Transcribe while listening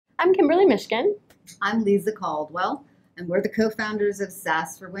I'm Kimberly Mishkin. I'm Lisa Caldwell, and we're the co-founders of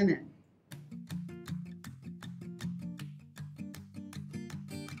SAS for Women.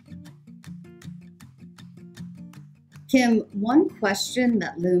 Kim, one question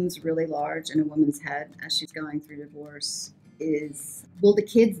that looms really large in a woman's head as she's going through divorce is, will the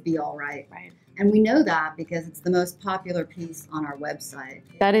kids be all right? Right. And we know that because it's the most popular piece on our website.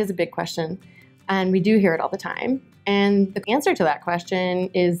 That is a big question, and we do hear it all the time. And the answer to that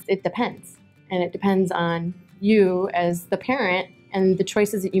question is it depends. And it depends on you as the parent and the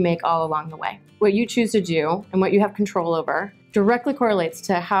choices that you make all along the way. What you choose to do and what you have control over directly correlates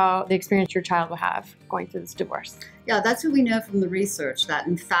to how the experience your child will have going through this divorce. Yeah, that's what we know from the research, that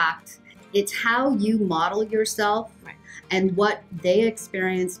in fact, it's how you model yourself and what they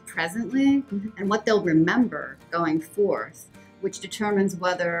experience presently and what they'll remember going forth, which determines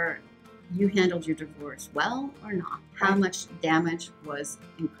whether you handled your divorce well or not, how much damage was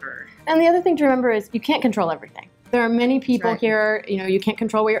incurred. And the other thing to remember is you can't control everything. There are many people here, you can't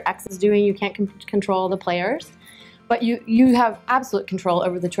control what your ex is doing, you can't control the players, but you have absolute control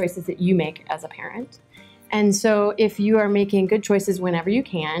over the choices that you make as a parent. And so if you are making good choices whenever you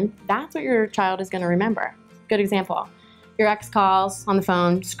can, that's what your child is going to remember. Good example. Your ex calls on the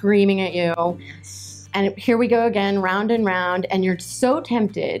phone screaming at you, and here we go again, round and round, and you're so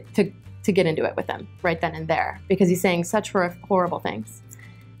tempted to get into it with him right then and there because he's saying such horrible things.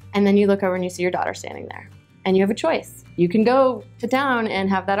 And then you look over and you see your daughter standing there, and you have a choice. You can go to town and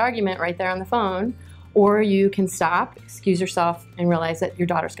have that argument right there on the phone, or you can stop, excuse yourself, and realize that your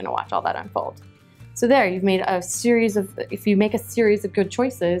daughter's going to watch all that unfold. So there, you've made a series of, if you make a series of good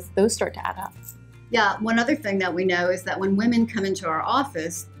choices, those start to add up. Yeah, one other thing that we know is that when women come into our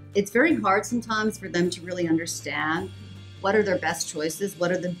office, it's very hard sometimes for them to really understand what are their best choices,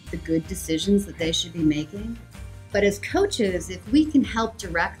 what are the good decisions that they should be making. But as coaches, if we can help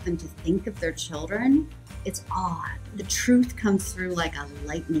direct them to think of their children, it's odd. The truth comes through like a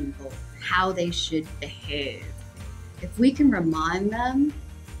lightning bolt, how they should behave. If we can remind them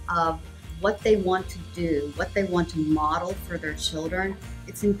of what they want to do, what they want to model for their children,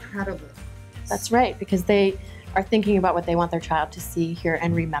 it's incredible. That's right, because they are thinking about what they want their child to see, hear,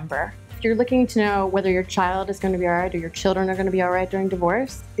 and remember. If you're looking to know whether your child is going to be all right or your children are going to be all right during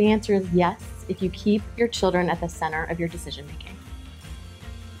divorce, the answer is yes, if you keep your children at the center of your decision making.